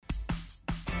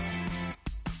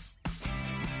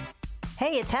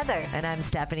Hey, it's Heather. And I'm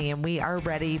Stephanie, and we are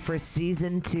ready for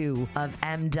season 2 of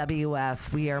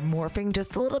MWF. We are morphing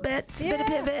just a little bit. It's a bit of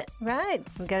pivot. Right.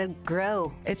 We got to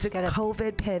grow. It's a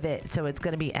COVID pivot, so it's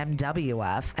going to be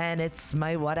MWF, and it's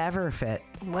my whatever fit.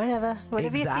 Whatever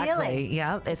Exactly. you're feeling.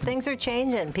 Yeah. Things are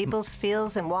changing. People's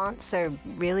feels and wants are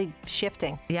really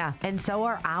shifting. Yeah, and so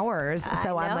are ours.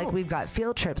 So I'm like, we've got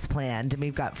field trips planned, and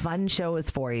we've got fun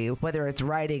shows for you, whether it's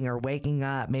writing or waking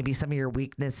up, maybe some of your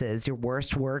weaknesses, your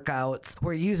worst workouts.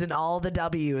 We're using all the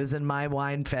W's in my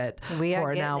wine fit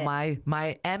for now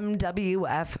my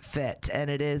MWF fit, and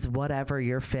it is whatever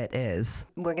your fit is.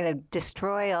 We're going to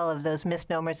destroy all of those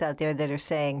misnomers out there that are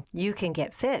saying you can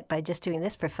get fit by just doing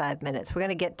this for 5 minutes. We're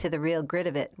going to get to the real grit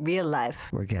of it, real life.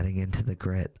 We're getting into the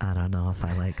grit. I don't know if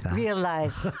I like that. Real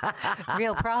life,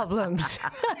 real problems.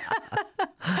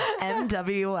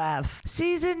 MWF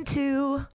Season 2.